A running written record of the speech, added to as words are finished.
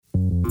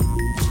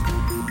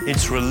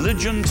It's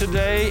religion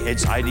today,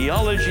 it's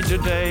ideology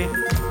today,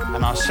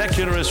 and our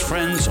secularist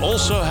friends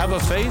also have a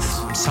faith.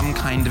 Some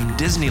kind of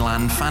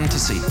Disneyland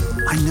fantasy.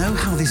 I know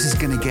how this is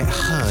going to get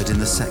heard in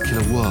the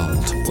secular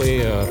world.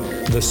 Where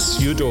the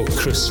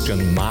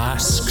pseudo-Christian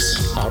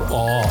masks are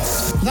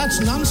off.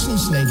 That's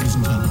nonsense, ladies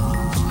and gentlemen.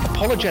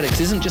 Apologetics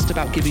isn't just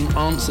about giving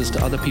answers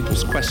to other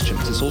people's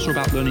questions. It's also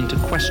about learning to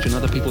question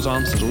other people's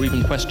answers or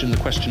even question the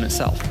question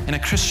itself. In a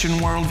Christian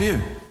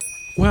worldview.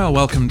 Well,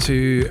 welcome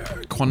to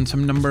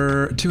Quantum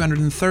number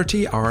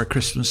 230, our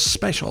Christmas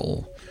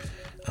special.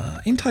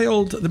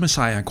 Entitled The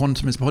Messiah.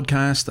 Quantum is a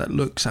podcast that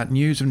looks at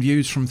news and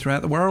views from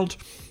throughout the world,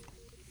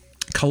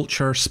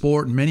 culture,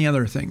 sport, and many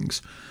other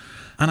things.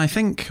 And I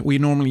think we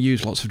normally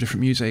use lots of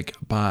different music,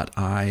 but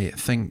I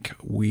think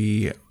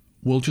we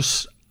will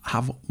just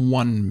have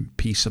one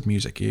piece of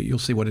music. You'll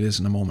see what it is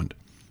in a moment.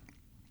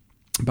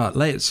 But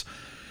let's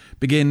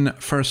begin,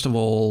 first of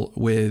all,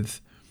 with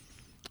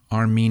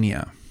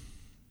Armenia.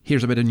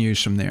 Here's a bit of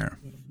news from there.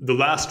 The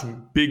last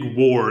big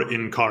war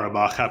in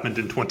Karabakh happened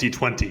in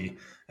 2020.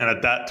 And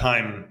at that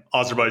time,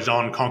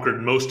 Azerbaijan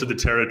conquered most of the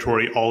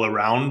territory all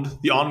around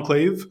the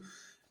enclave.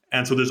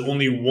 And so there's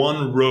only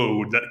one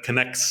road that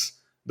connects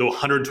the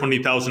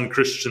 120,000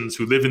 Christians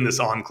who live in this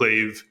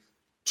enclave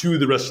to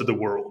the rest of the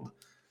world.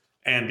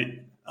 And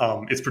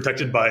it's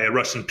protected by a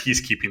Russian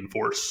peacekeeping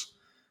force.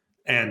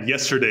 And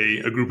yesterday,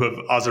 a group of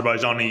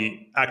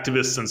Azerbaijani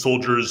activists and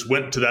soldiers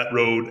went to that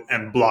road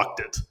and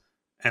blocked it.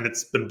 And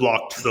it's been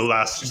blocked for the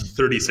last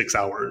 36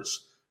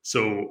 hours.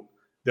 So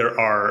there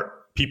are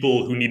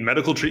people who need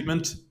medical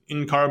treatment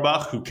in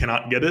Karabakh who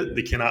cannot get it.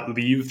 They cannot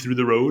leave through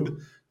the road.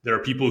 There are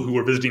people who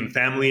are visiting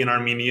family in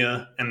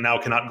Armenia and now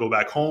cannot go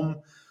back home.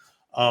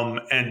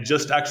 And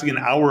just actually an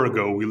hour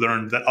ago, we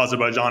learned that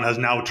Azerbaijan has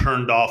now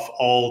turned off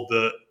all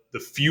the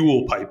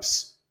fuel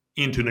pipes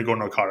into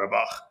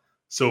Nagorno-Karabakh.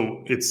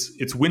 So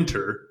it's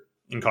winter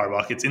in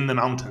Karabakh. It's in the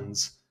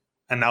mountains.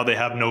 And now they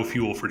have no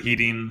fuel for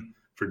heating,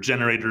 for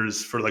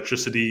generators, for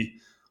electricity.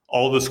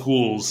 All the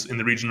schools in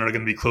the region are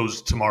going to be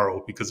closed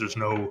tomorrow because there's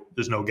no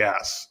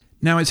gas.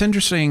 Now, it's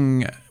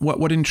interesting.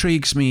 What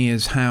intrigues me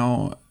is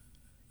how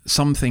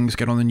some things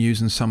get on the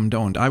news and some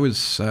don't. I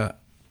was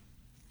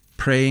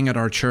praying at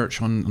our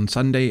church on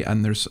Sunday,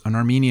 and there's an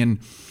Armenian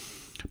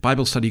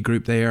Bible study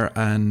group there,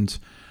 and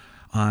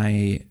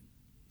I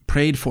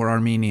prayed for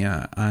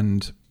Armenia,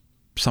 and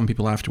some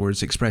people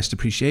afterwards expressed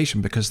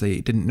appreciation because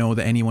they didn't know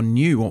that anyone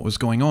knew what was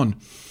going on.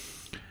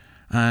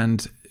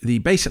 And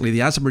basically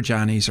the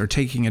Azerbaijanis are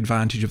taking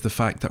advantage of the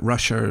fact that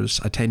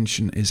Russia's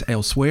attention is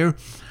elsewhere,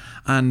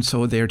 and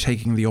so they're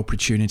taking the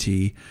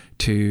opportunity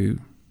to,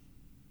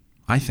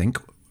 I think,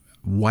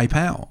 wipe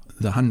out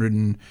the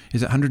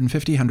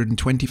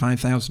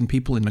 125,000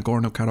 people in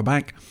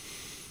Nagorno-Karabakh.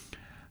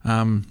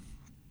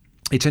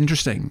 It's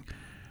interesting.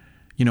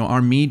 You know,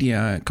 our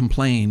media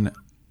complain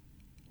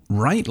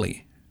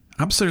rightly,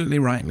 absolutely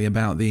rightly,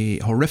 about the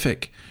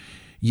horrific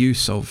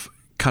use of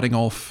cutting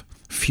off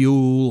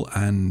fuel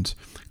and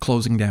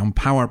closing down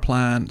power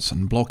plants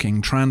and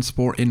blocking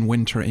transport in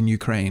winter in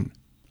Ukraine.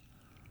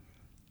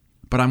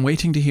 But I'm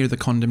waiting to hear the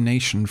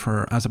condemnation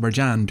for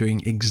Azerbaijan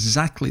doing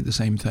exactly the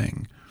same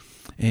thing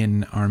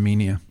in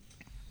Armenia.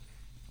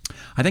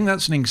 I think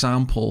that's an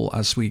example,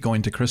 as we go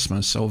into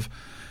Christmas, of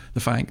the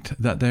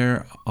fact that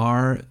there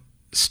are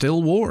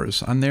still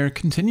wars, and there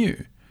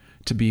continue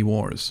to be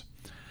wars.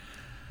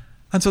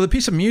 And so the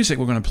piece of music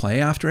we're going to play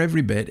after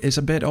every bit is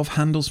a bit of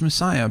Handel's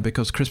Messiah,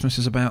 because Christmas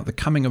is about the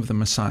coming of the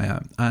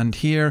Messiah. And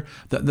here,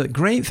 the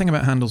great thing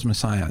about Handel's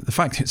Messiah, the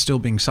fact it's still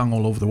being sung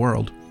all over the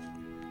world,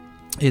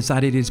 is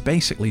that it is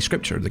basically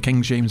Scripture, the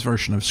King James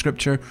Version of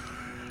Scripture,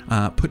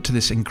 put to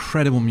this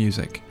incredible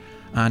music.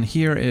 And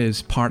here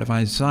is part of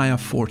Isaiah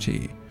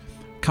 40.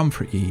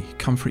 Comfort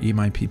ye,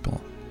 my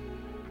people.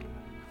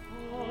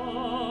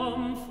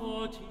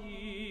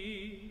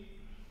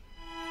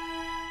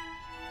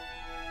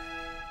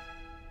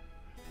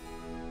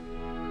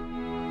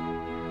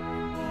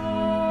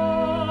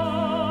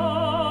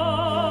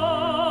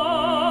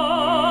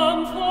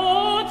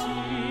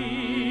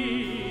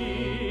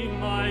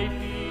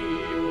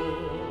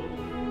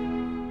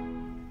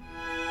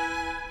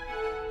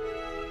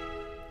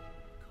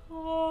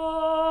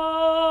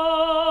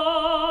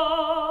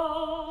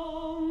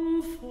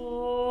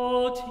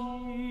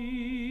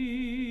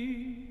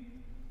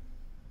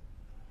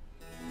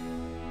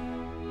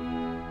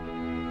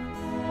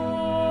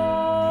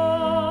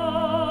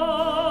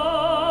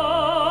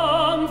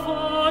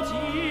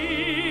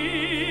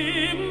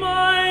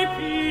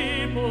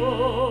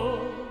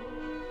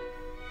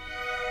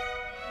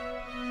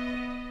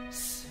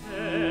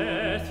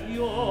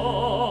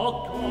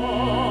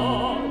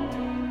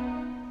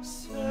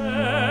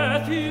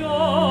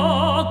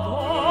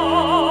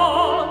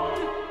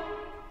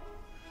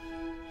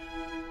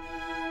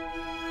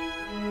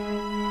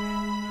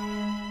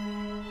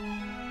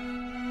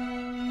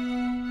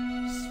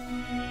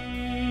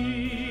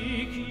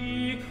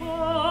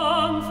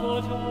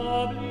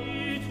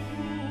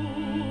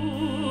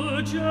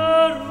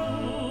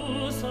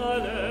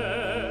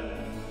 Jerusalem,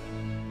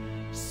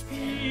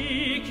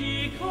 speak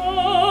ye,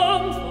 come.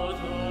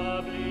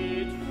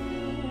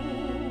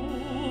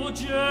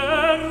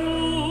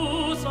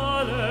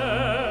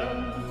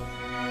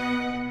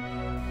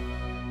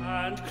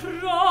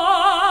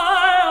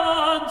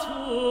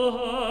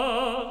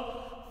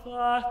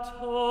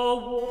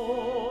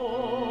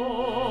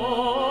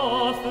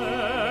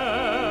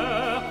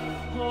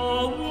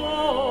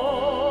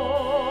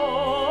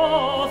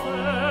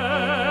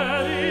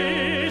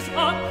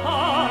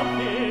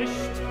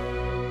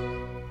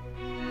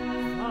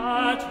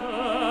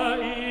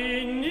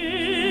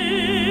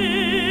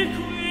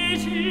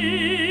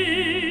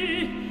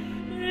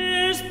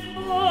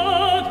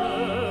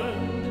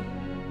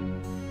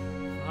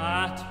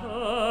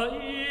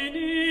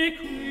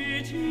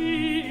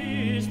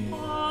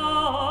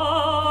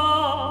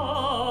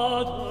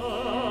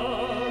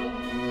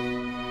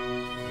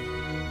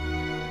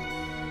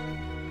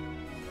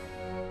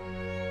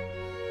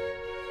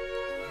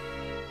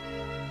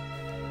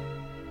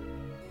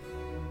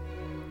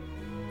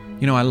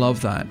 You know, I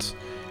love that.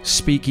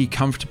 Speak ye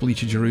comfortably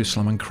to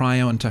Jerusalem, and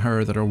cry unto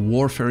her that her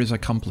warfare is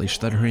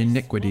accomplished, that her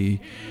iniquity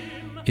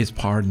is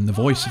pardoned. The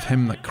voice of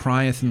him that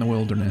crieth in the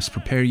wilderness,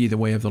 prepare ye the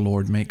way of the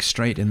Lord, make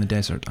straight in the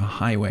desert a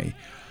highway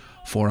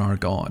for our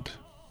God.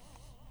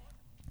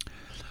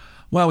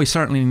 Well, we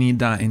certainly need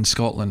that in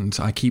Scotland.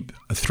 I keep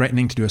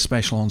threatening to do a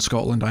special on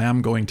Scotland. I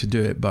am going to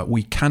do it, but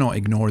we cannot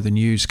ignore the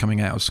news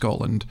coming out of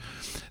Scotland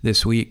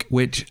this week,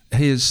 which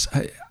is,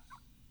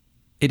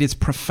 it is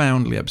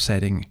profoundly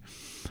upsetting.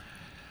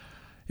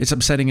 It's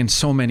upsetting in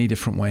so many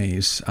different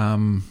ways.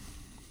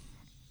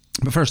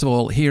 But first of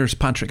all, here's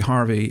Patrick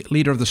Harvie,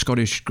 leader of the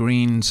Scottish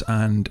Greens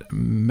and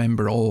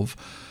member of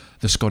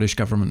the Scottish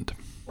Government.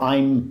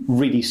 I'm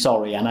really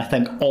sorry, and I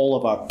think all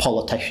of our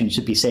politicians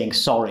should be saying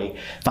sorry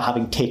for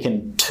having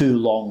taken too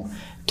long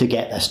to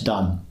get this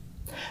done.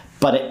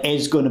 But it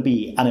is going to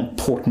be an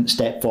important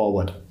step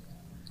forward.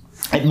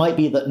 It might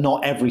be that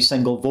not every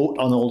single vote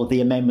on all of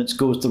the amendments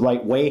goes the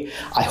right way.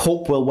 I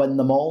hope we'll win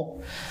them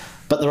all.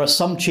 But there are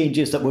some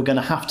changes that we're going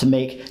to have to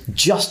make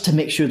just to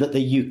make sure that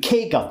the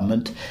UK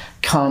government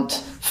can't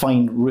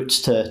find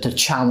routes to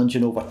challenge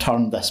and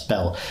overturn this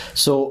bill.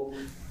 So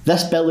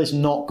this bill is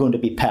not going to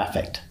be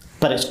perfect,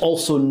 but it's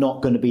also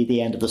not going to be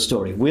the end of the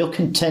story. We'll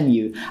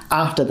continue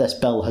after this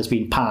bill has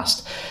been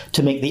passed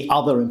to make the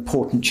other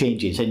important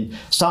changes in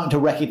starting to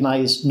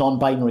recognise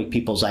non-binary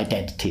people's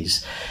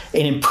identities,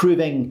 in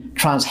improving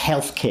trans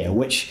healthcare,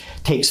 which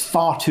takes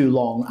far too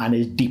long and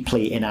is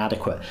deeply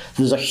inadequate.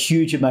 There's a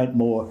huge amount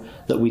more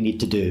that we need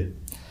to do.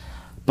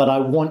 But I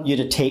want you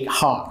to take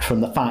heart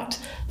from the fact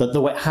that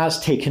though it has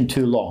taken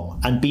too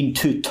long and been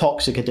too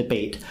toxic a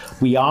debate,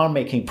 we are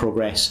making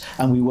progress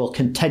and we will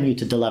continue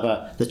to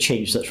deliver the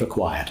change that's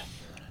required.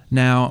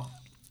 Now,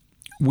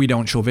 we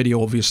don't show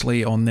video,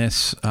 obviously, on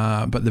this,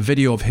 but the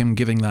video of him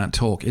giving that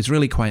talk is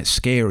really quite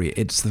scary.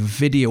 It's the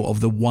video of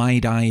the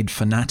wide-eyed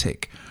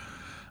fanatic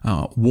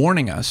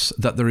warning us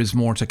that there is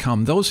more to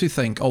come. Those who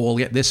think, oh, we'll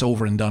get this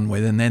over and done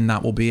with and then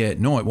that will be it.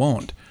 No, it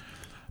won't.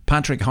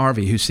 Patrick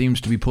Harvie, who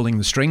seems to be pulling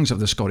the strings of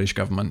the Scottish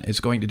Government,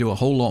 is going to do a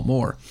whole lot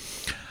more.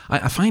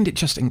 I find it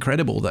just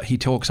incredible that he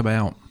talks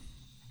about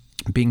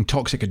being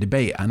toxic a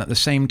debate and at the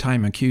same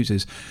time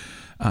accuses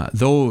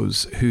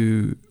those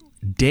who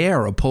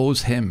dare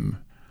oppose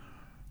him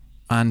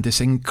and this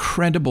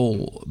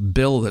incredible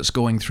bill that's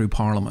going through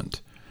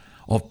Parliament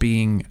of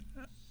being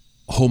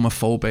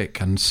homophobic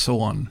and so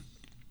on.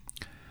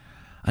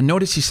 And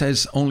notice he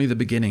says only the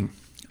beginning.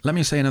 Let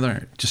me say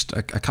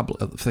a couple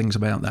of things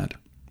about that.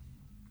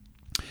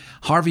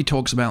 Harvie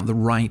talks about the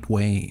right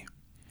way.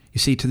 You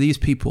see, to these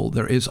people,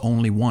 there is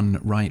only one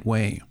right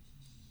way.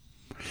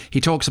 He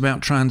talks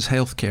about trans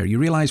healthcare. You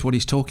realise what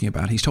he's talking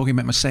about. He's talking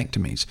about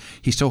mastectomies.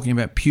 He's talking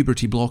about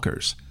puberty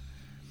blockers.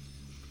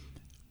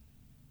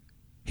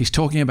 He's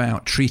talking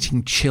about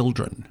treating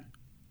children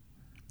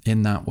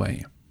in that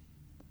way.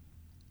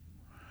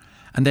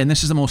 And then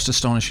this is the most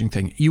astonishing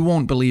thing. You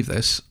won't believe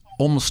this.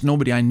 Almost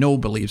nobody I know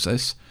believes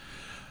this.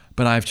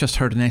 But I've just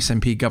heard an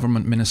SNP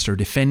government minister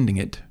defending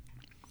it.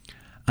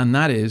 And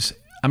that is,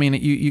 I mean,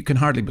 you can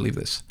hardly believe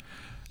this.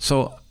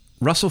 So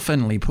Russell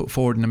Finlay put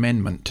forward an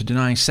amendment to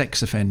deny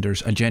sex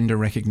offenders a gender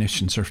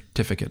recognition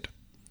certificate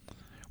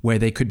where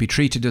they could be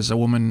treated as a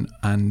woman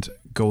and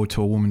go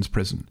to a woman's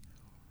prison.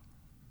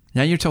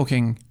 Now you're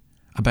talking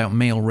about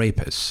male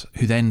rapists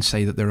who then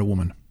say that they're a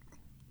woman.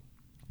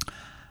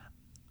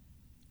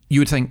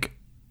 You would think,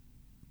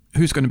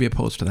 who's going to be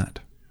opposed to that?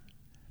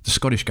 The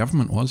Scottish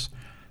Government was.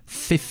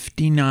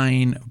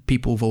 59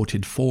 people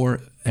voted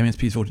for,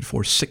 MSPs voted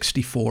for,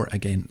 64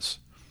 against.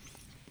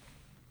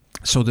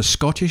 So the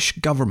Scottish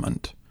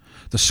Government,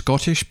 the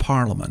Scottish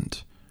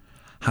Parliament,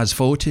 has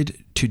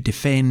voted to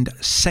defend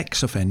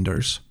sex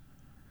offenders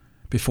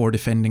before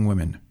defending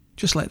women.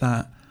 Just let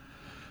that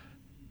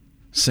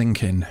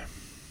sink in.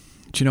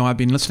 Do you know, I've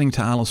been listening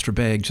to Alistair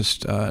Begg,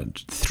 just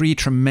 3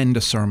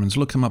 tremendous sermons.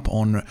 Look them up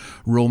on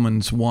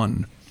Romans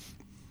 1.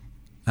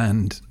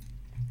 And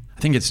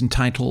I think it's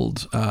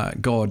entitled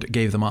God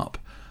Gave Them Up.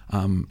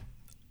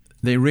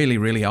 They really,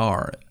 really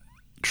are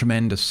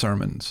tremendous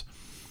sermons.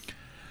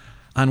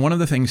 And one of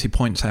the things he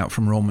points out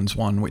from Romans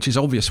 1, which is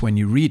obvious when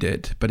you read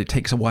it, but it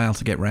takes a while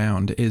to get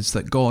round, is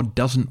that God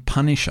doesn't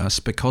punish us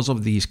because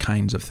of these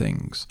kinds of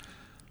things.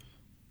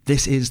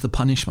 This is the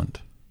punishment.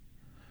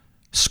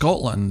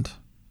 Scotland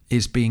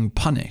is being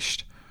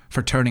punished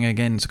for turning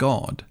against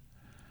God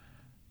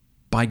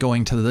by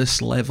going to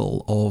this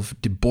level of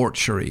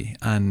debauchery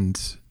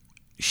and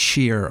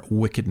sheer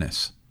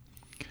wickedness.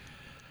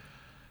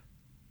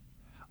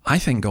 I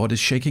think God is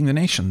shaking the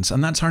nations,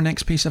 and that's our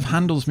next piece of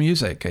Handel's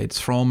music. It's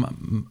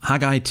from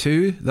Haggai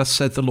 2. Thus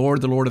saith the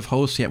Lord of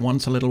hosts, yet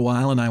once a little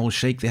while, and I will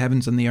shake the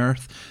heavens and the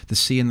earth, the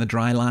sea and the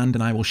dry land,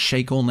 and I will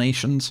shake all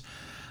nations,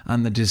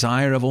 and the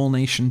desire of all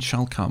nations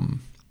shall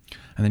come.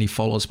 And then he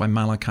follows by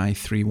Malachi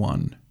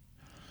 3:1.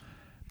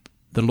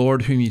 The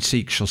Lord whom ye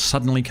seek shall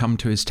suddenly come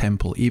to his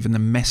temple, even the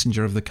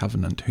messenger of the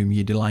covenant whom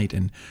ye delight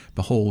in.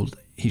 Behold,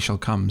 he shall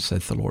come,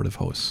 saith the Lord of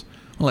hosts.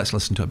 Well, let's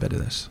listen to a bit of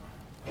this.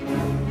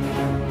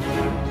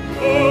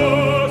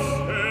 Thus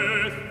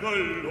saith the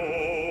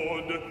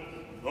Lord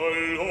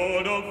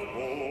of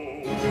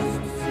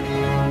hosts,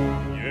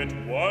 yet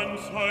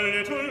once a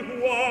little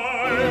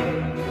while,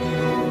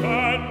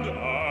 and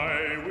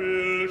I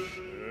will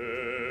shake the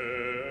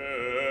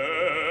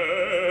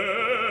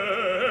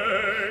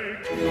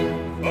heavens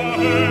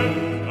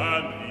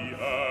and the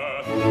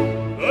earth,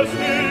 the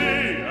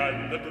sea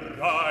and the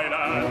dry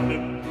land,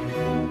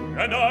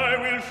 and I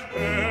will shake,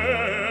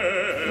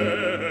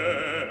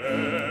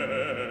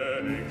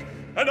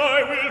 and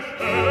I will shake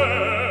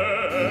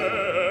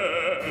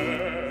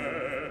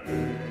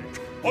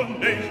all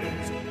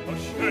nations, a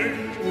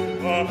shake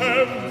the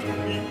heavens,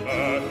 the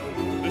earth,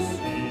 the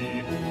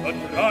sea, the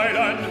dry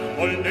land,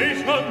 all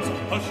nations,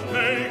 a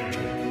shake,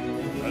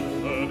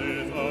 and the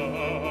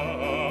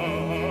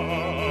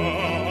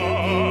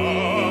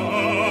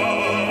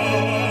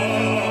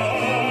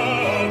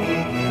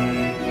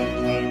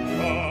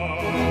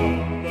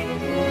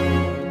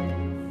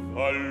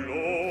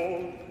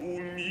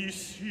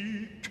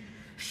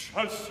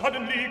shall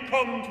suddenly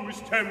come to his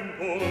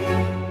temple,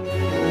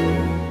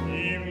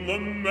 even the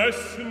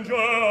messenger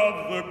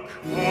of the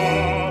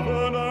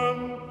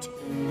covenant,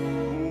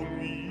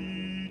 whom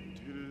ye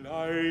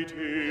delight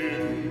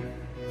in.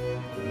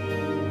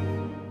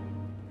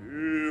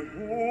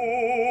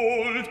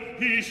 Behold,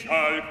 he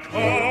shall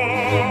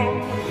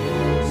come,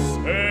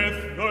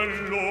 saith the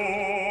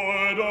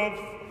Lord of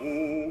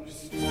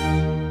hosts.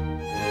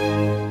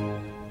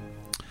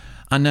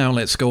 And now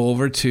let's go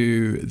over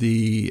to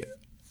the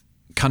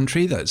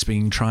country that's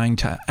been trying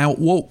to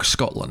outwoke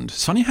Scotland.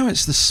 It's funny how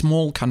it's the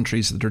small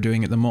countries that are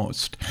doing it the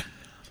most.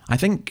 I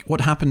think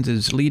what happens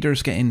is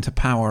leaders get into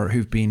power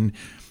who've been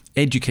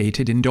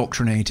educated,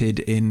 indoctrinated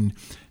in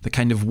the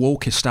kind of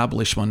woke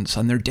establishments,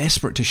 and they're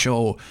desperate to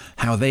show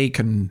how they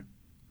can,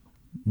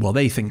 well,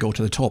 they think go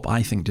to the top,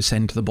 I think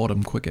descend to the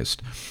bottom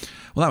quickest.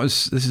 Well,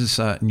 this is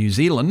New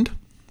Zealand,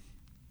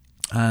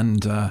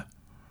 and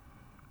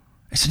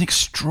it's an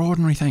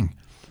extraordinary thing.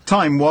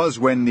 Time was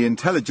when the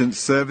intelligence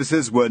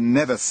services were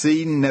never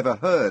seen, never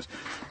heard.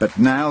 But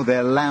now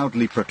they're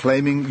loudly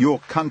proclaiming your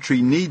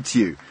country needs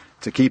you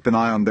to keep an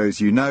eye on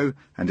those you know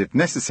and, if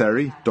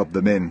necessary, dob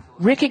them in.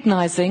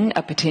 Recognising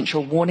a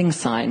potential warning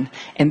sign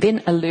and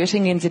then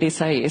alerting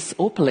NZSAS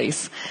or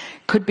police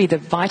could be the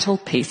vital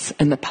piece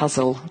in the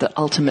puzzle that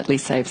ultimately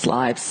saves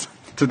lives.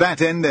 To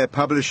that end, they're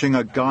publishing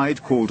a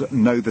guide called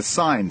Know the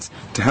Signs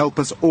to help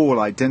us all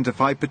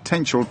identify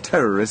potential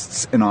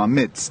terrorists in our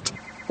midst.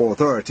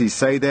 Authorities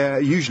say they're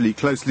usually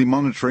closely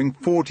monitoring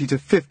 40 to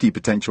 50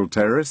 potential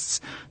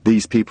terrorists.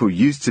 These people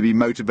used to be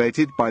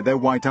motivated by their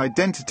white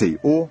identity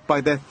or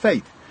by their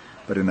faith.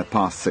 But in the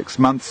past 6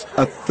 months,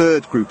 a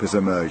third group has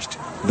emerged,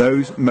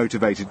 those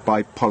motivated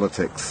by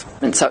politics.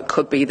 And so it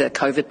could be the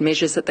COVID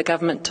measures that the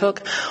government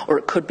took, or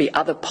it could be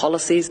other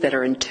policies that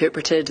are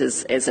interpreted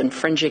as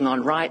infringing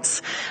on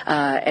rights.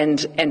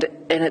 And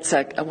it's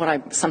what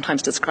I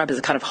sometimes describe as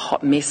a kind of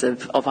hot mess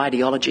of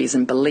ideologies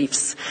and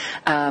beliefs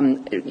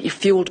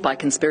fueled by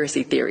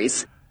conspiracy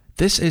theories.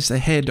 This is the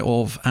head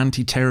of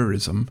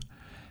anti-terrorism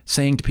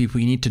saying to people,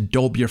 you need to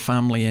dob your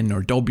family in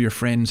or dob your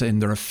friends in.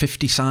 There are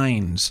 50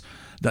 signs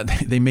that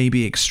they may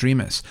be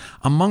extremists,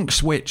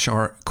 amongst which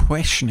are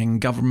questioning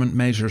government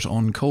measures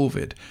on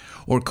COVID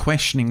or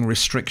questioning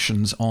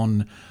restrictions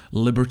on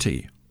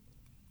liberty.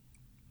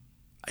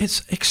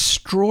 It's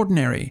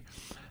extraordinary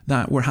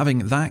that we're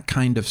having that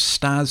kind of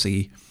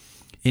Stasi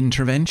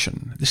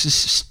intervention. This is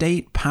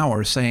state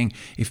power saying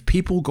if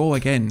people go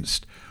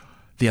against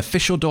the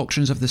official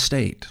doctrines of the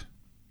state,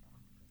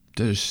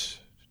 they're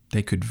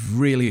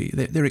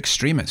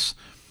extremists.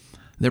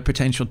 They're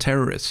potential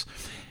terrorists.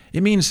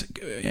 It means,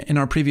 in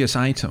our previous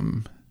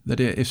item, that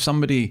if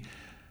somebody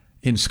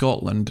in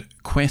Scotland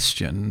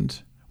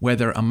questioned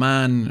whether a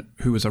man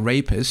who was a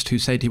rapist, who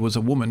said he was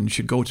a woman,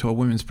 should go to a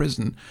women's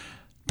prison,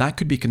 that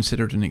could be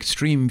considered an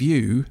extreme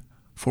view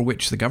for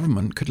which the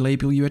government could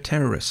label you a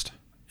terrorist.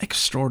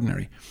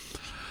 Extraordinary.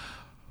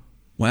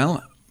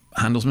 Well,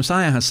 Handel's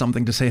Messiah has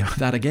something to say about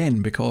that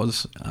again,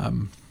 because,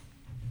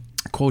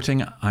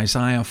 quoting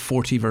Isaiah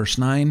 40 verse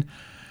 9,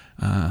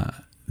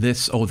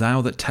 This, O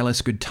thou that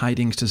tellest good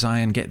tidings to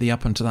Zion, get thee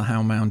up unto the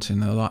high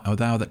mountain. O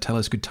thou that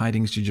tellest good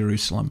tidings to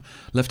Jerusalem,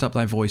 lift up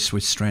thy voice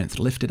with strength.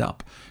 Lift it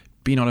up.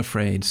 Be not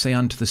afraid. Say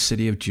unto the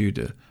city of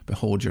Judah,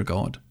 behold your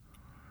God.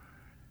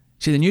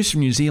 See, the news from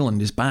New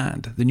Zealand is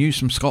bad. The news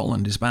from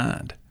Scotland is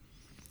bad.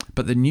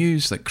 But the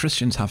news that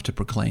Christians have to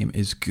proclaim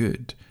is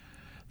good.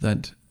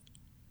 That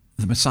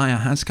the Messiah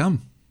has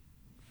come.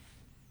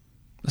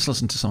 Let's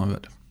listen to some of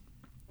it.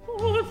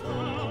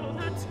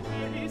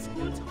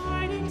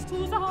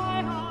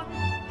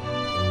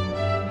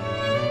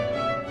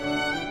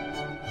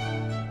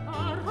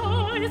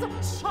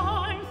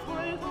 Shine,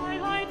 for thy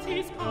light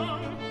is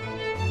come.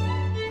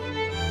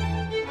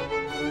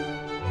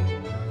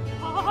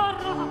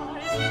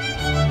 Arise,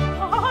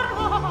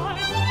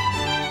 arise,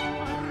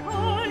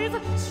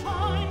 arise,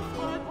 shine,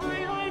 for thy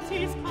light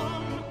is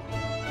come.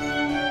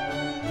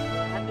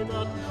 And the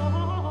glory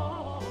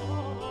of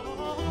the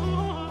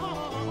Lord.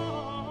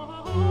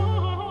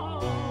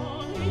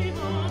 He's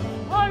risen upon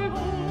me.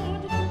 He's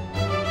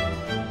risen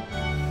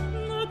upon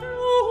me. The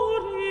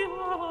glory of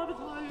the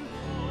Lord.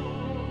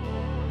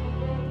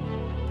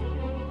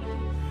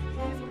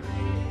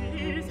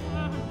 He's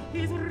risen upon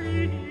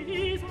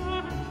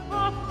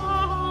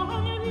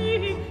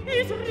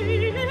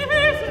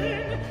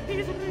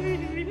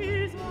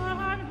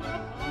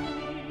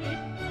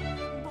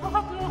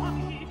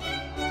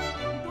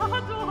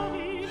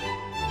me.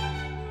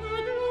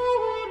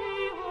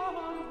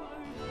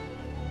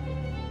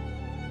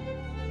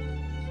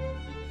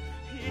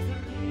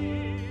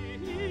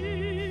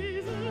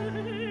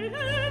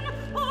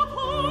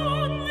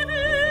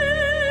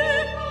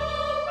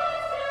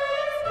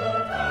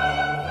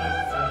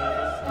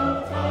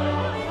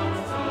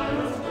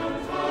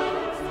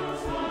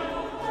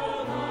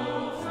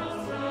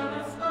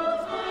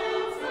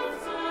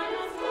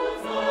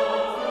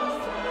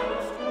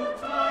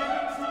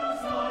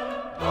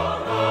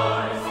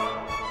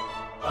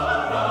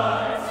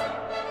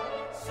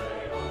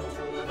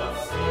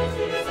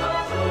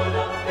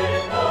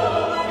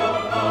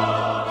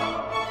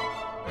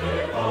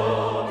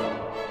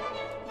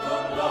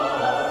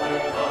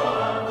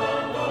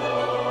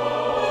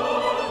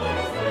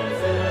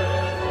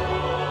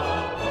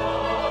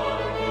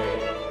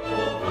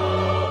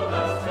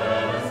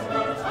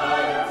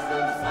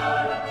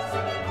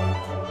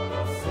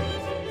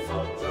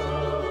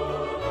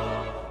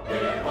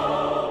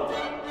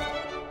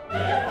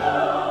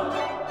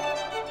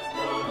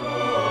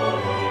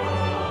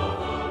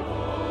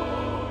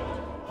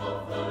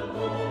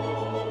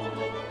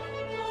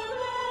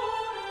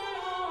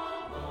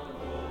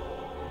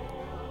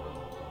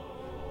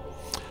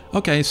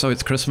 Okay, so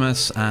it's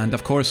Christmas, and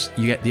of course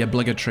you get the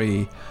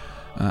obligatory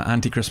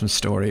anti-Christmas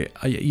story.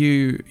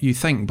 You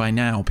think by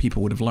now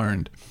people would have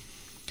learned.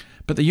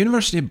 But the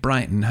University of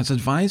Brighton has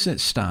advised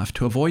its staff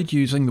to avoid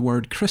using the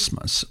word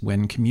Christmas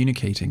when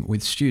communicating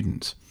with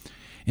students.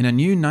 In a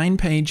new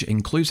 9-page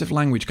inclusive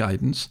language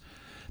guidance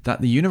that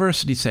the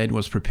university said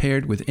was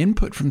prepared with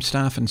input from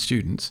staff and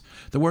students,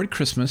 the word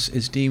Christmas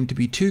is deemed to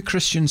be too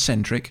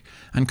Christian-centric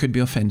and could be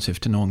offensive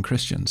to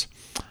non-Christians.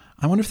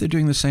 I wonder if they're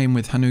doing the same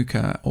with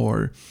Hanukkah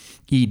or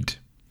Eid.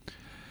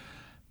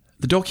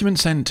 The document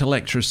sent to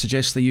lecturers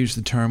suggests they use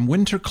the term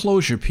winter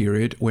closure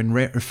period when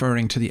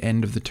referring to the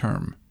end of the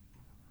term.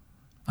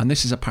 And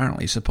this is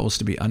apparently supposed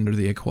to be under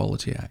the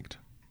Equality Act.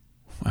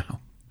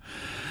 Wow.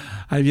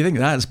 If you think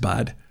that's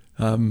bad,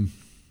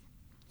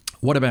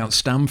 what about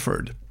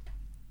Stamford?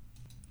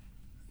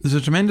 There's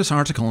a tremendous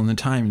article in the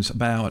Times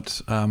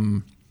about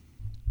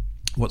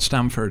what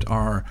Stamford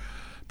are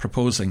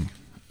proposing.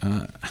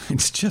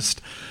 It's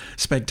just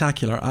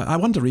spectacular. I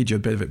want to read you a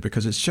bit of it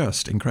because it's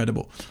just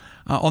incredible.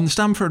 On the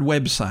Stamford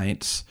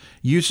websites,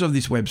 users of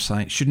these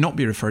websites should not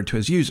be referred to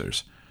as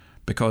users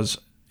because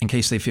in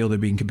case they feel they're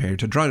being compared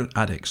to drug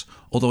addicts.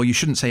 Although you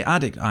shouldn't say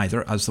addict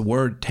either, as the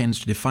word tends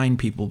to define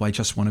people by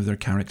just one of their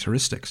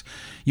characteristics.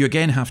 You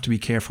again have to be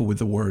careful with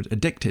the word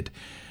addicted.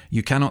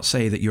 You cannot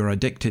say that you're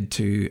addicted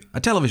to a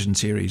television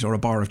series or a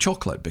bar of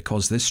chocolate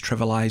because this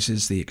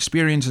trivializes the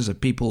experiences of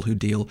people who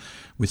deal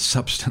with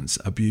substance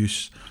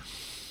abuse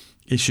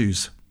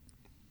issues.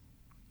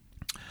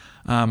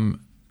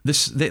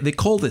 They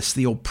call this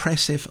the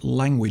oppressive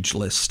language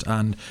list,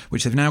 and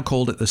which they've now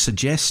called it the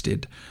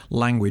suggested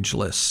language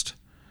list.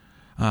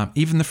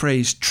 Even the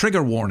phrase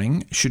trigger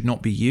warning should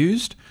not be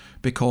used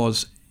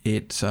because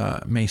it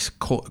may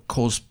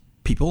cause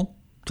people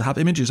to have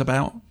images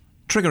about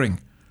triggering.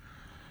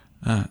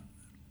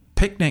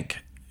 Picnic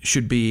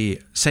should be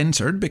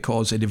censored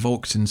because it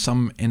evokes in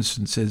some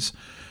instances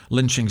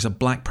lynchings of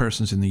black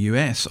persons in the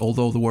US,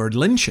 although the word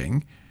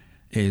lynching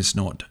is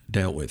not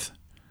dealt with.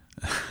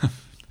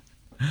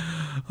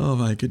 Oh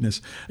my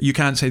goodness. You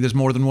can't say there's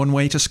more than one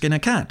way to skin a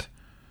cat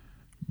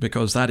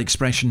because that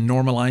expression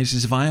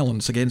normalizes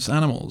violence against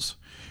animals.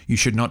 You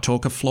should not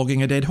talk of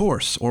flogging a dead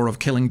horse or of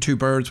killing 2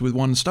 birds with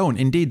 1 stone.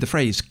 Indeed, the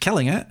phrase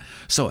killing it.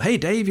 So, hey,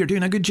 Dave, you're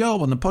doing a good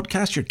job on the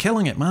podcast. You're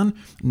killing it, man.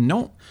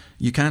 No,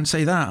 you can't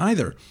say that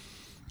either.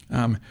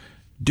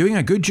 Doing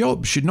a good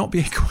job should not be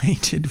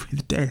equated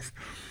with death.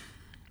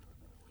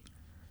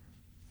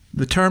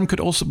 The term could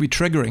also be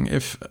triggering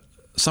if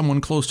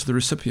someone close to the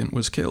recipient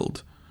was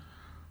killed.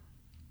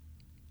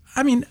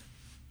 I mean,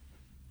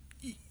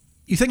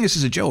 you think this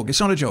is a joke.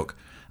 It's not a joke.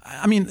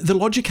 I mean, the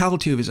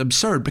logicality of it is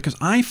absurd because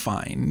I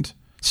find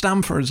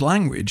Stamford's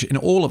language in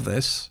all of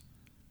this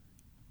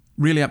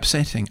really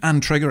upsetting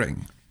and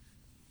triggering.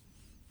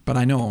 But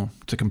I know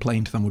to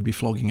complain to them would be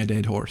flogging a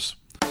dead horse.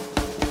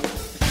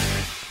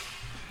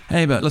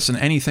 Hey, but listen,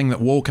 anything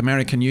that woke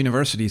American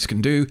universities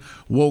can do,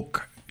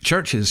 woke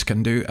churches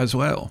can do as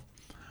well.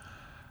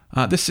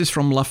 This is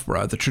from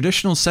Loughborough, the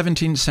traditional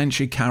 17th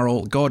century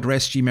carol, God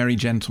Rest Ye Merry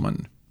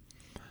Gentlemen.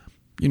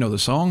 You know the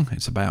song.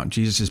 It's about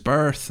Jesus'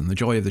 birth and the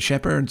joy of the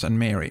shepherds and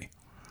Mary.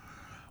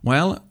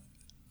 Well,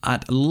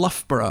 at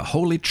Loughborough,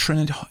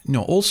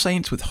 All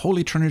Saints with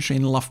Holy Trinity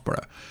in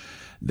Loughborough,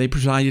 they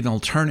provided an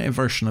alternative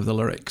version of the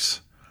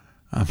lyrics.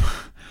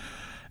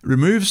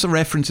 Removes the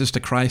references to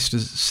Christ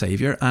as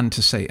Saviour and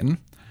to Satan.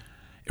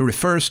 It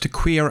refers to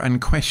queer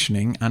and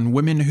questioning and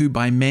women who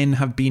by men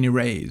have been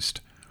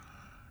erased.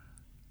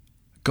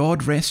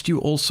 God rest you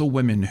also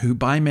women who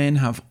by men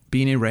have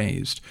been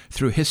erased,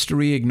 through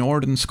history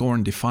ignored and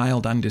scorned,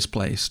 defiled and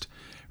displaced.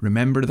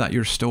 Remember that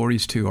your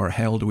stories too are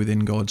held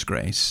within God's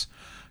grace.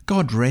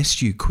 God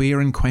rest you, queer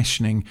and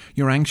questioning,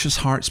 your anxious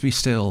hearts be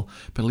still.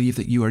 Believe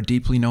that you are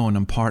deeply known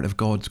and part of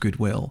God's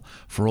goodwill,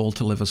 for all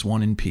to live as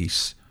one in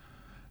peace.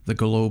 The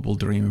global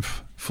dream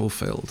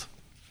fulfilled.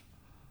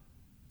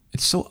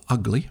 It's so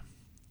ugly.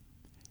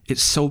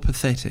 It's so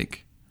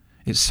pathetic.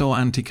 It's so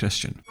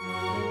anti-Christian.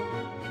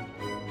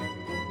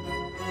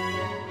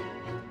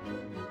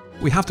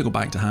 We have to go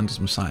back to Handel's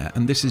Messiah,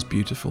 and this is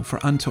beautiful. For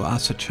unto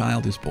us a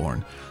child is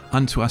born,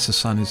 unto us a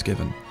son is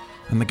given,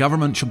 and the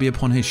government shall be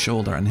upon his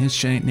shoulder, and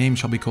his name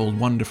shall be called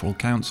Wonderful,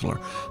 Counselor,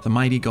 the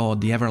Mighty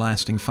God, the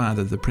Everlasting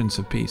Father, the Prince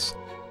of Peace.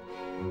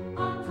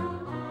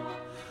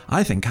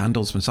 I think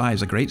Handel's Messiah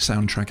is a great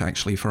soundtrack,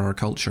 actually, for our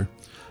culture,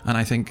 and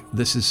I think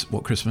this is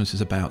what Christmas is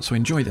about, so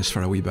enjoy this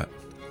for a wee bit.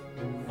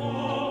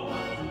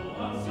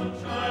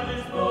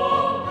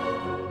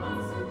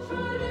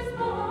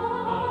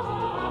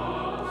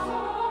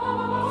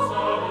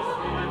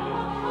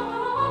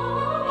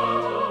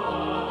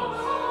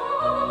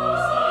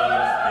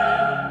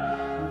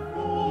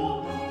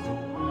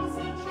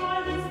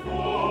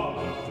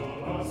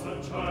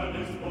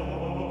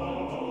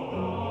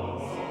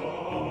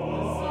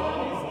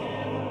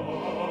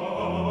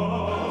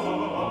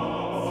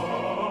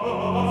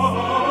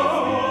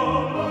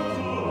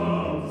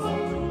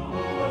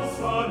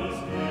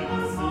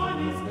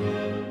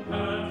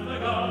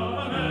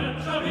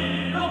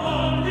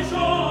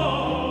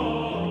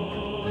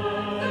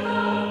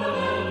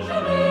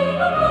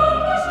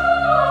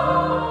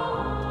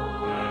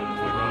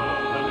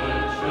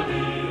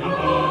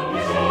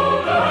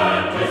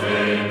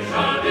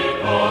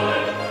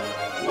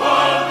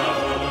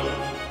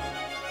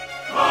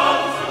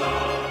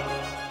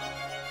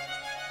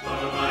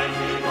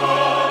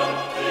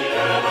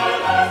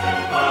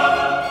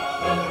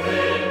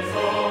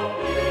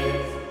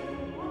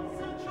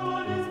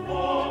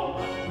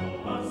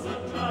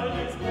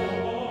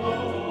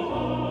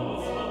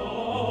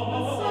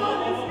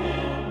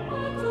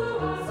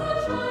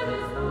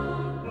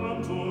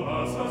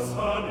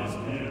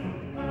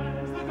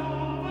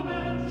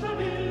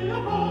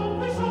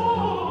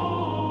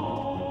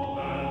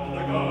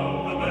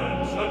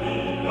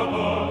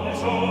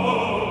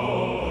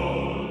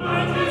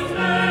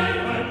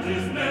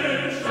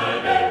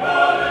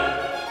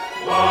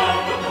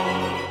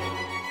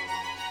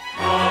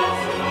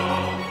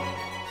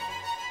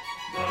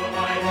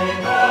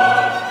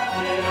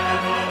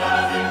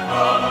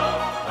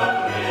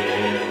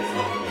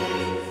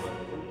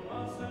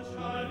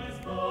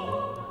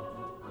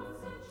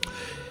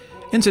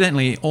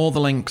 Incidentally, all the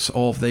links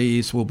of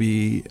these will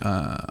be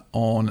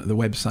on the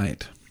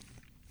website.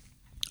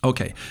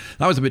 Okay,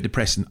 that was a bit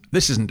depressing.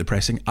 This isn't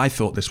depressing. I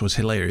thought this was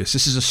hilarious.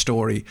 This is a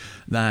story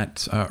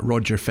that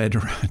Roger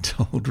Federer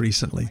told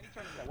recently.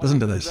 Listen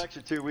to this. It was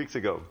actually 2 weeks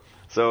ago.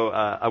 So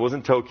I was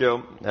in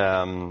Tokyo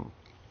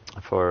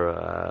for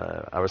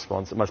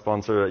my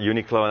sponsor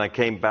Uniqlo, and I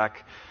came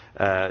back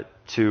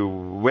to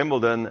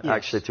Wimbledon,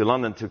 actually to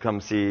London, to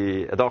come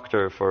see a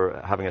doctor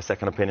for having a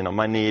second opinion on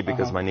my knee,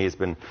 because my knee has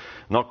been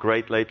not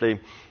great lately.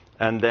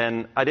 And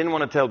then I didn't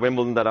want to tell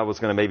Wimbledon that I was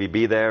going to maybe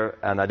be there,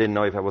 and I didn't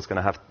know if I was going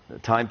to have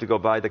time to go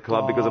by the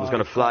club, because I was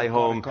going to fly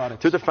home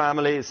to the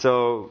family.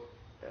 So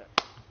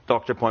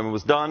doctor appointment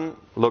was done,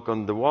 look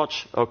on the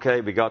watch,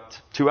 okay, we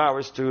got 2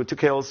 hours to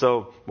kill,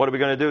 so what are we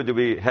going to do? Do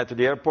we head to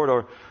the airport,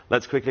 or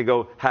let's quickly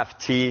go have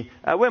tea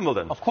at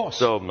Wimbledon? Of course.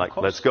 So I'm like,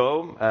 let's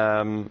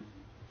go.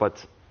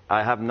 But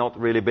I have not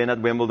really been at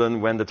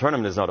Wimbledon when the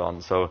tournament is not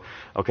on. So,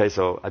 okay,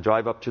 so I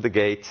drive up to the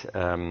gate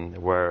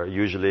where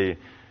usually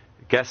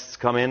guests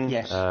come in,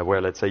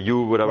 where let's say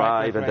you would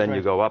arrive, and then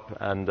you go up.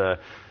 And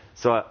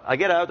so I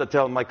get out, I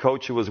tell my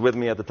coach who was with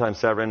me at the time,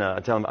 Severin, I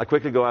tell him, I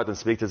quickly go out and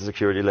speak to the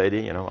security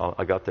lady, you know,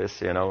 I got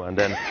this, you know, and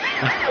then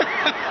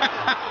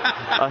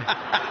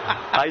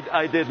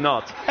I did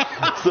not.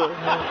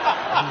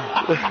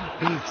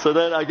 So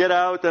then I get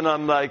out and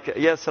I'm like,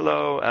 yes,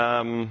 hello.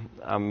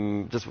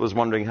 I'm just was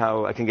wondering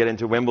how I can get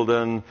into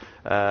Wimbledon.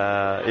 Where's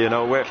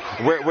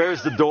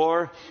the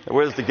door?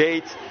 Where's the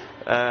gate?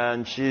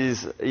 And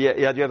she's,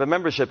 yeah. Do you have a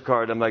membership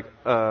card? I'm like,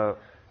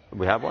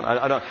 we have one.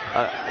 I don't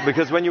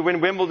because when you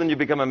win Wimbledon, you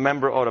become a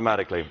member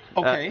automatically.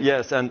 Okay.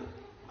 Yes, and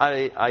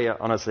I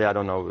honestly, I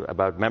don't know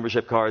about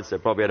membership cards. They're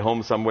probably at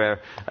home somewhere,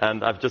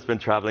 and I've just been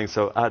traveling,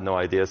 so I had no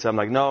idea. So I'm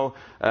like, no,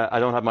 I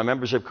don't have my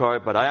membership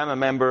card, but I am a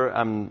member.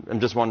 I'm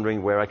just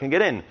wondering where I can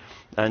get in.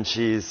 And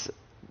she's,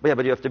 yeah,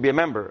 but you have to be a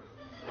member.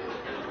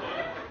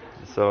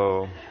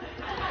 So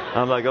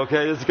I'm like,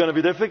 okay, this is going to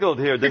be difficult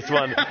here, this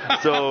one.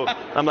 So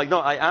I'm like, no,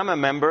 I am a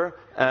member,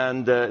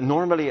 and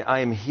normally I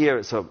am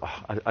here, so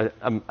I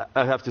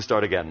have to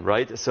start again,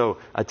 right? So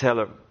I tell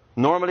her,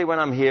 normally when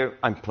I'm here,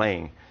 I'm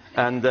playing.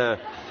 And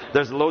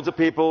there's loads of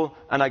people,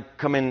 and I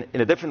come in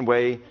a different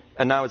way,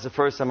 and now it's the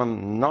first time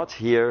I'm not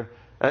here.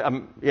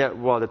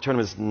 The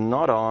tournament's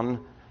not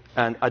on,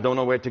 and I don't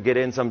know where to get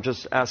in, so I'm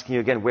just asking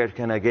you again, where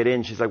can I get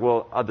in? She's like,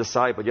 well, I'll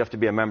decide, but you have to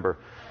be a member.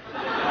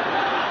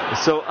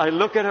 So I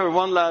look at her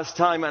one last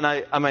time, and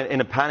I'm in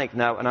a panic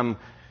now, and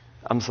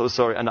I'm so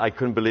sorry, and I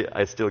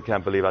still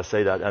can't believe I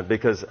say that,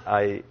 because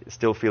I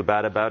still feel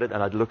bad about it,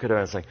 and I'd look at her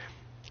and say,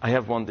 I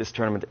have won this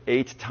tournament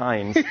 8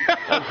 times. And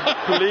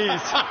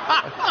please,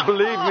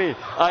 believe me,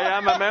 I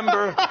am a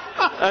member.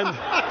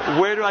 And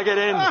where do I get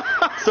in?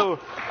 So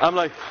I'm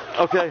like,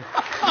 okay.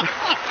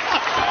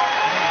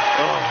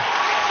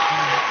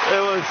 It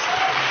was.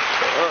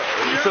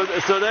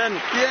 So then.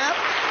 Yeah.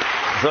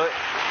 So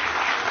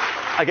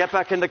I get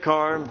back in the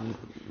car.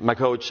 My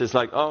coach is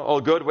like, oh, all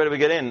good. Where do we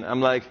get in?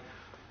 I'm like,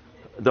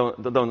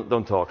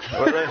 don't talk.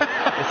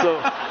 So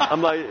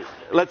I'm like,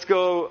 let's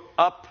go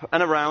up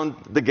and around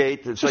the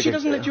gate. So she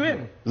doesn't let you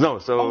in? No.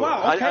 So oh,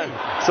 wow, okay.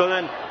 So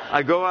then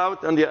I go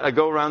out and I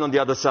go around on the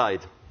other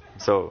side.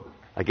 So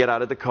I get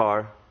out of the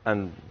car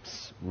and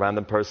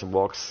random person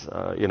walks,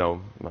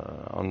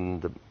 on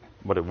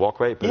the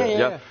walkway.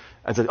 Yeah.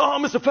 And said, oh,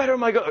 Mr. Federer,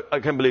 my God,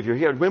 I can't believe you're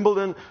here at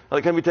Wimbledon.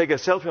 Can we take a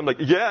selfie? I'm like,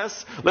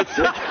 yes, let's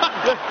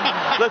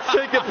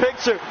take a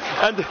picture.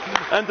 And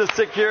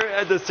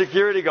the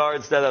security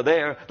guards that are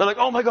there, they're like,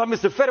 oh my God,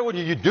 Mr. Federer, what are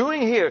you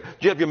doing here? Do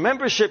you have your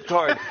membership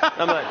card?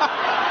 I'm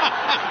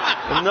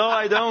like, no,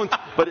 I don't.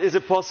 But is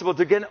it possible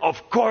to get in?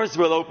 Of course,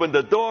 we'll open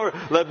the door.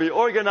 Let me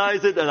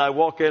organize it. And I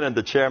walk in, and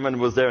the chairman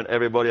was there, and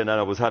everybody, and then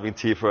I was having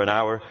tea for an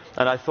hour.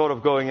 And I thought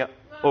of going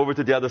over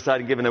to the other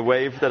side and giving a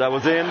wave that I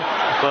was in,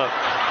 but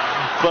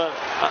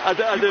I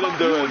didn't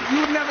do it. You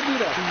would never do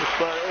that.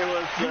 But it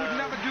was. You would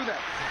never do that.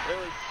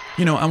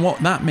 And what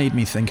that made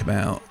me think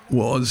about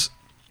was,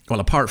 well,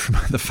 apart from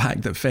the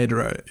fact that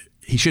Federer,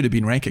 he should have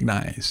been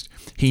recognised.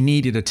 He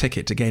needed a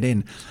ticket to get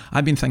in.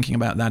 I've been thinking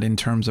about that in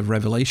terms of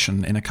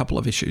revelation in a couple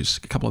of issues,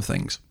 a couple of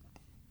things.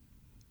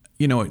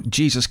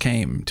 Jesus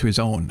came to his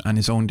own, and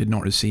his own did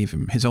not receive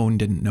him. His own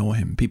didn't know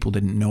him. People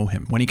didn't know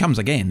him. When he comes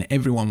again,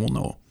 everyone will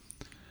know.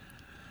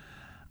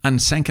 And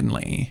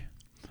secondly,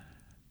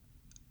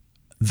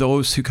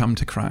 those who come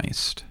to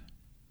Christ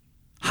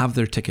have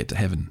their ticket to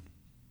heaven.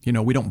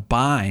 We don't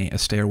buy a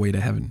stairway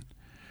to heaven.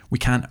 We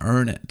can't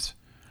earn it.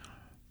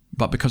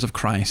 But because of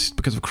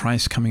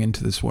Christ coming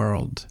into this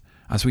world,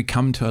 as we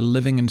come to a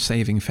living and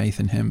saving faith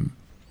in him,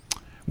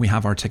 we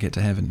have our ticket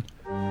to heaven.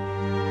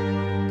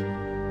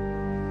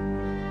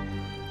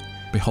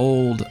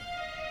 Behold,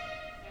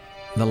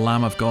 the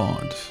Lamb of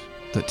God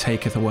that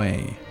taketh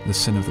away the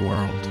sin of the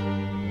world.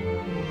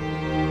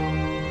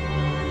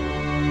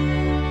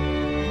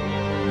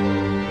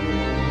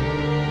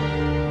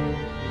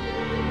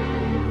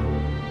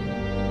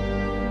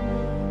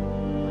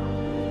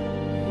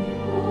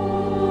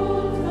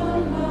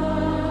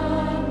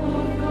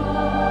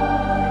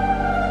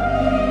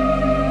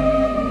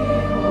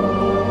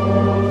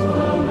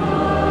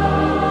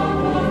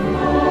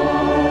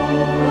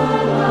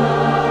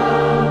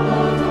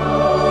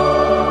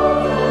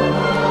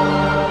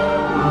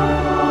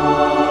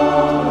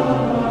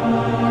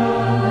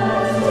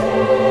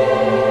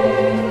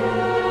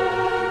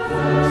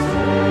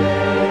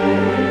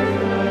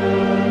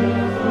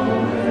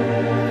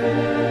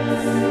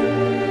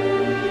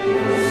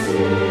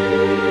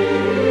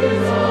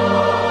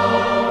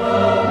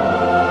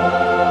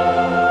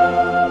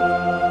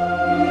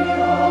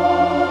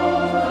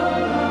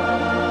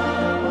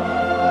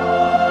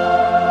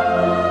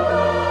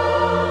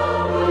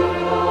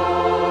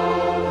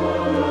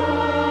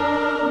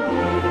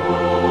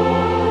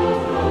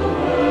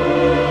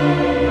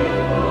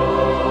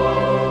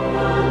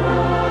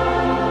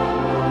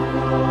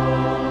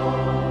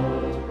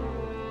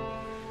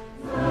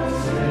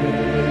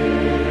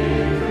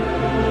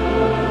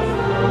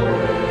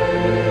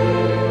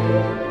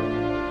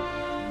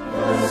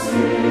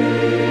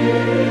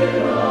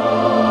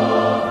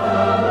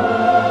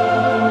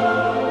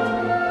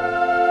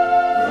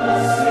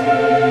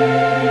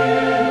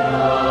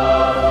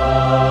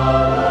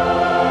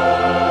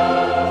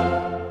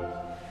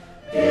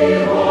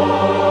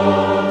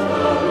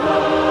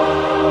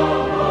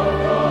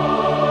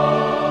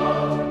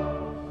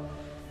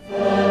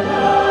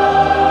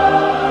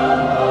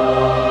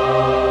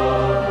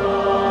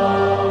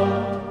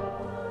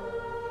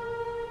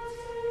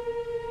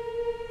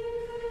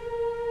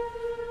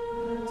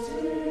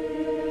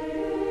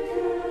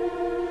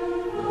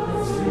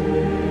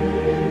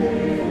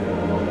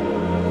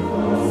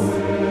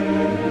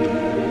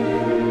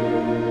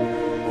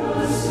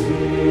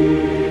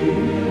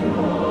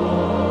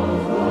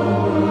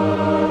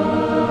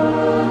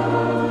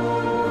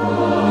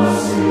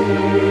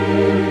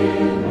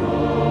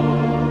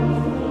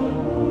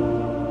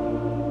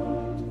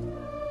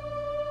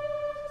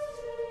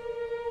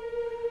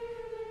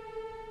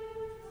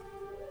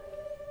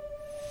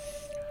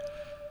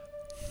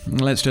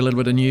 Let's do a little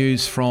bit of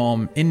news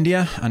from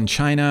India and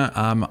China.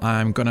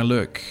 I'm going to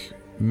look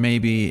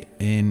maybe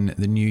in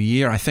the new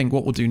year. I think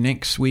what we'll do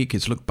next week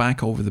is look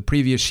back over the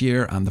previous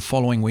year, and the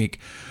following week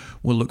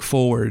we'll look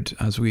forward,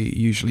 as we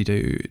usually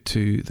do,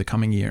 to the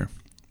coming year.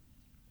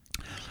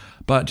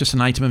 But just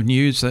an item of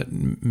news that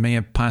may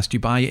have passed you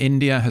by.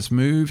 India has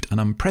moved an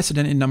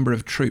unprecedented number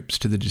of troops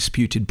to the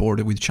disputed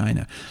border with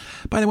China.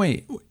 By the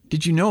way,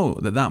 did you know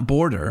that that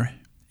border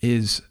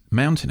is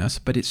mountainous,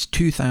 but it's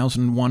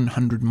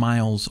 2,100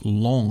 miles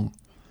long?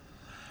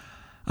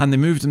 And they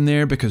moved them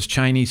there because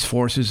Chinese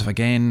forces have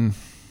again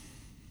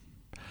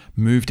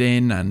moved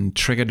in and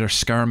triggered a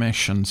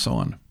skirmish and so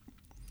on.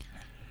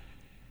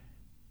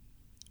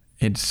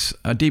 It's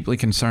a deeply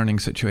concerning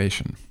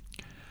situation.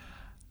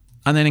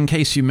 And then in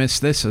case you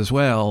missed this as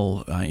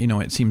well,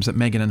 it seems that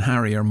Meghan and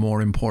Harry are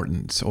more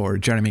important, or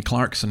Jeremy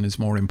Clarkson is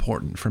more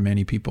important for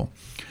many people.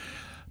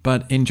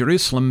 But in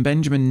Jerusalem,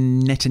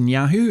 Benjamin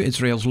Netanyahu,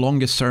 Israel's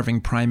longest-serving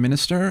prime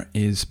minister,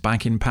 is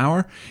back in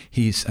power.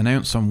 He's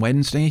announced on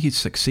Wednesday he's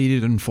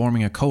succeeded in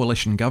forming a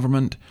coalition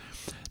government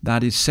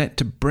that is set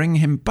to bring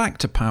him back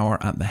to power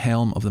at the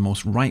helm of the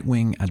most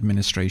right-wing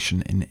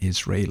administration in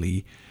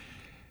Israeli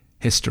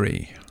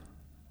history.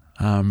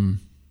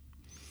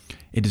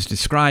 It is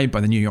described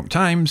by the New York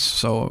Times,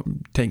 so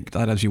take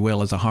that as you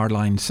will, as a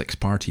hardline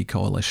six-party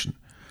coalition.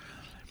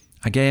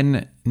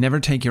 Again, never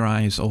take your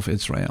eyes off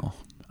Israel.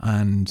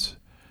 And,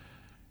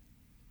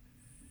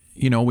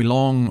 we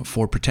long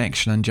for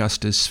protection and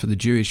justice for the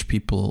Jewish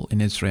people in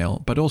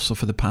Israel, but also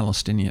for the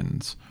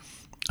Palestinians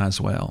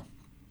as well.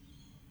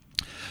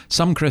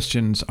 Some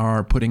Christians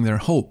are putting their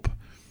hope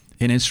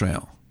in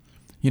Israel.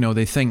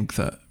 They think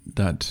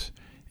that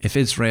if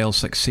Israel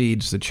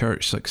succeeds, the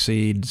church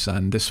succeeds,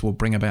 and this will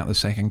bring about the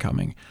second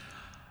coming.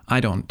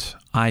 I don't.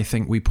 I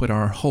think we put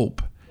our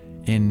hope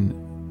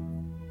in,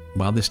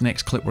 this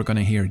next clip we're going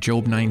to hear,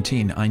 Job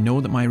 19. I know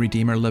that my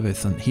Redeemer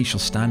liveth, and he shall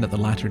stand at the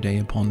latter day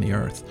upon the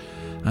earth.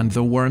 And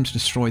though worms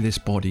destroy this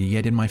body,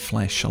 yet in my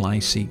flesh shall I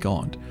see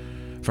God.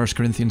 1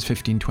 Corinthians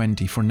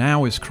 15:20. For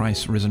now is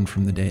Christ risen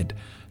from the dead,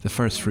 the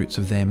firstfruits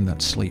of them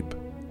that sleep.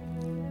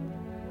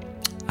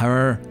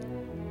 Our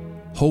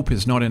hope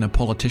is not in a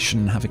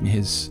politician having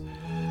his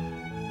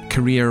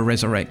career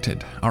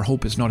resurrected. Our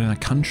hope is not in a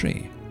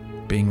country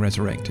being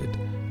resurrected.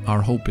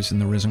 Our hope is in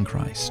the risen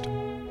Christ.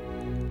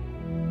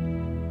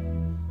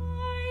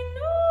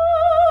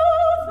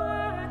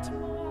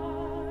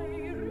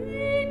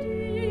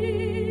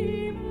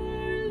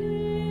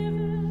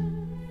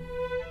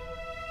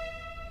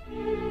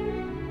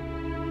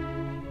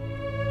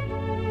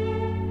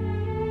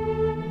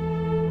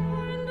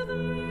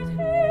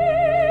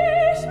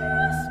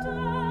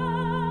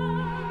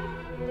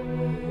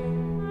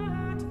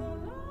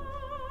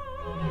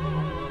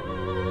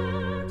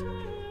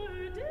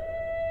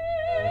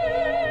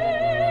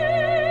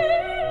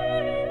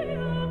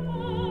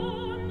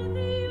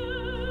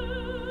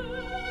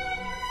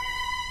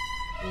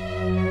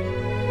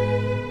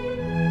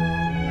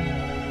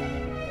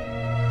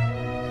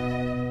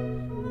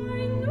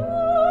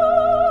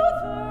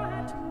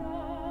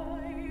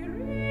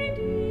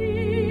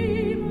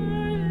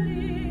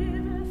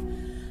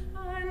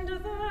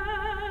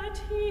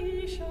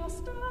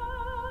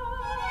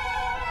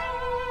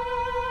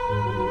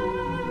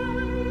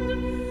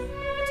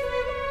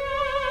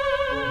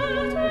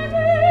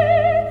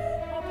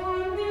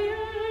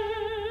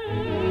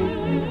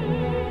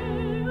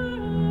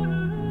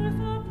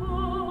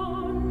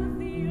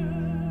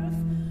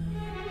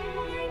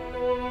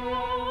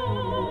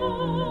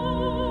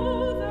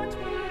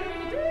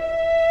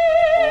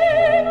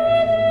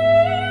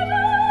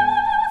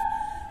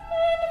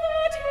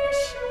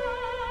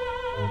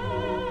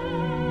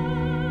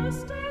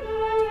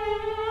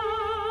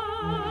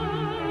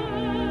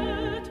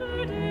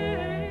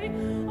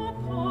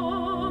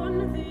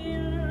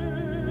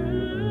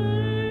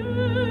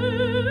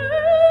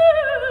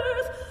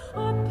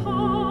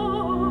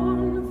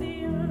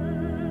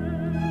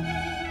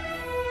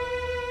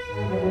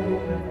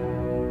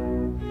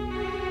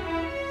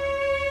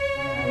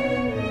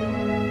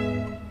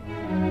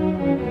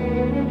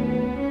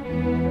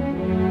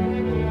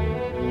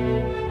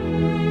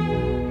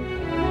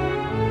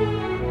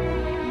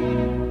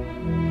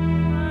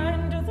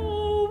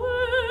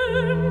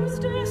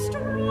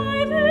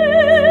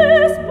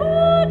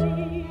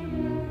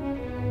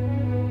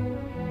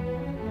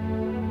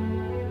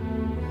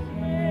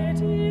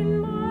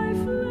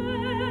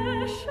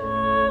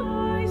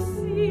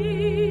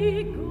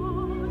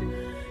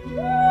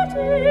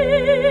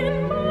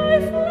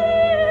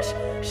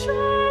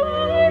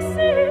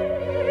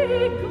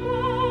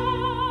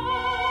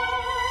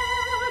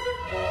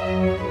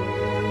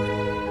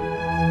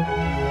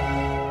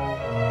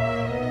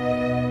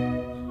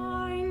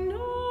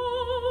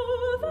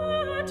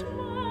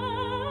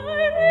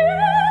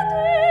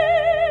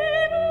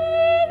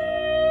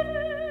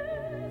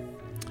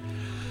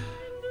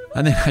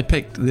 And then I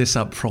picked this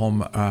up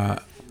from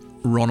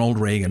Ronald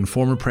Reagan,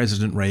 former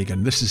President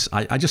Reagan.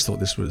 I just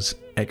thought this was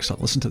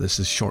excellent. Listen to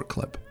this short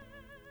clip.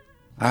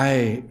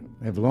 I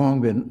have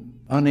long been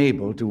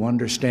unable to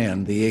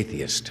understand the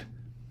atheist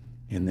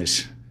in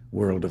this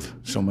world of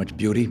so much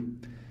beauty.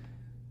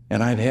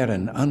 And I've had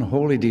an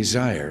unholy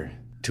desire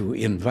to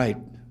invite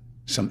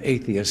some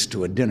atheists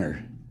to a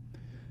dinner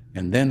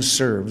and then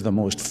serve the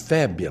most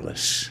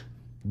fabulous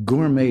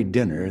gourmet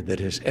dinner that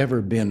has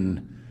ever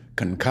been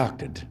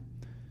concocted.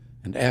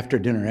 And after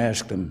dinner,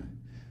 ask them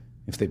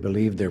if they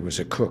believed there was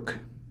a cook.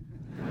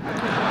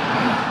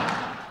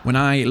 When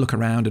I look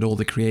around at all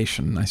the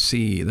creation, I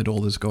see that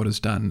all this God has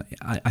done.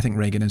 I think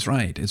Reagan is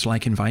right. It's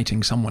like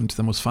inviting someone to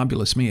the most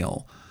fabulous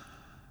meal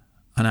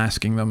and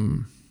asking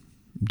them,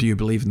 do you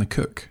believe in the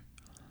cook?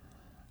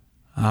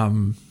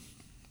 Well,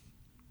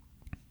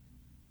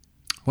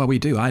 we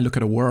do. I look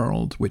at a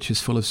world which is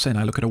full of sin.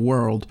 I look at a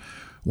world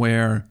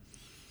where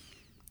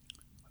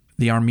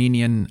the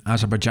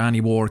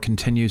Armenian-Azerbaijani war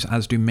continues,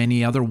 as do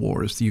many other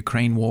wars, the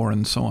Ukraine war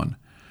and so on.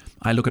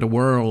 I look at a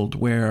world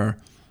where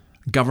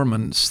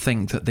governments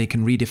think that they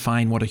can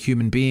redefine what a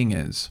human being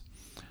is.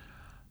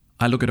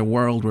 I look at a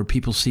world where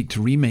people seek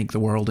to remake the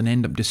world and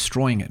end up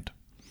destroying it.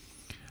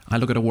 I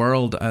look at a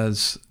world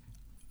as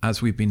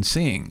we've been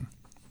seeing,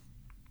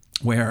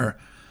 where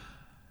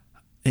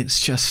it's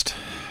just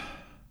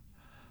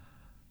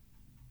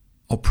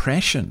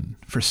oppression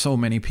for so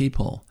many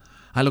people.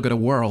 I look at a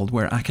world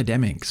where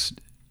academics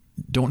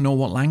don't know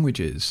what language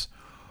is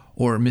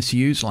or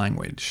misuse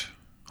language.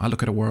 I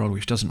look at a world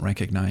which doesn't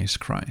recognize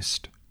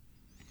Christ.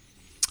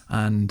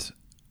 And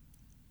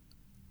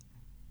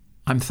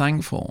I'm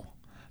thankful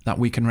that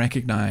we can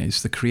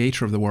recognize the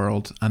creator of the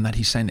world and that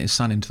he sent his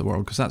son into the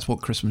world, because that's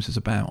what Christmas is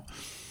about.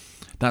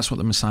 That's what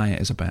the Messiah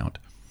is about.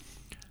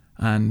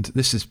 And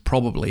this is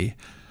probably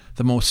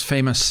the most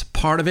famous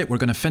part of it. We're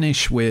going to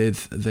finish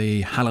with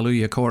the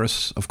Hallelujah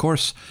chorus. Of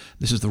course,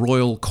 this is the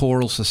Royal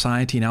Choral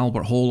Society in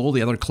Albert Hall. All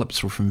the other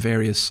clips were from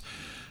various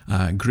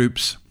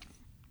groups.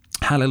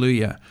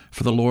 Hallelujah,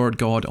 for the Lord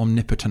God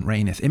omnipotent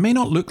reigneth. It may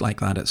not look like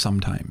that at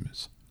some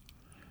times.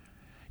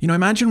 You know,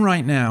 imagine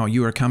right now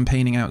you are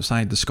campaigning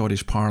outside the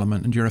Scottish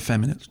Parliament and you're a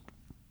feminist.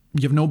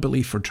 You have no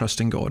belief or trust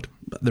in God.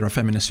 There are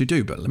feminists who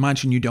do, but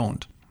imagine you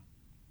don't.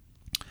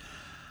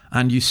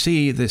 And you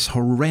see this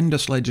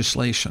horrendous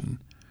legislation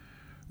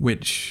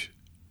which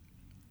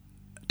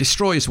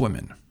destroys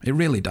women. It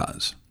really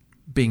does,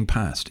 being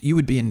passed. You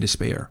would be in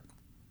despair.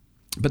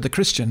 But the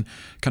Christian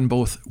can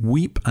both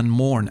weep and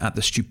mourn at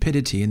the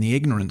stupidity and the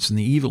ignorance and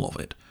the evil of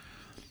it.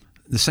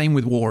 The same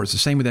with wars, the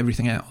same with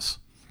everything else.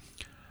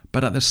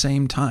 But at the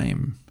same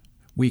time,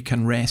 we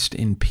can rest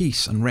in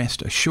peace and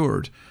rest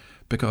assured,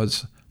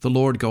 because the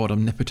Lord God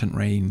omnipotent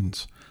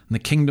reigns, and the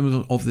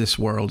kingdom of this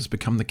world has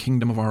become the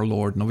kingdom of our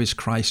Lord and of his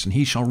Christ, and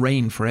he shall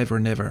reign forever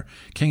and ever,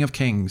 King of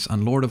kings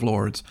and Lord of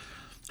lords.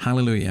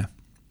 Hallelujah.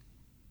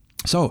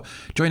 So,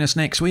 join us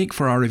next week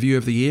for our review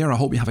of the year. I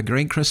hope you have a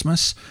great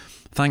Christmas.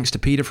 Thanks to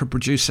Peter for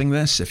producing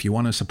this. If you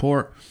want to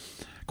support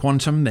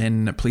Quantum,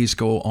 then please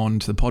go on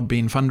to the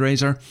Podbean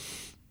fundraiser.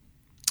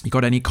 You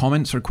got any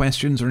comments or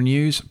questions or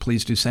news,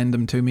 please do send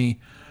them to me.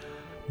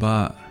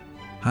 But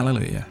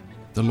hallelujah,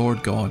 the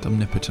Lord God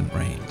omnipotent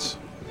reigns.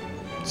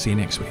 See you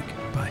next week.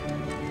 Bye.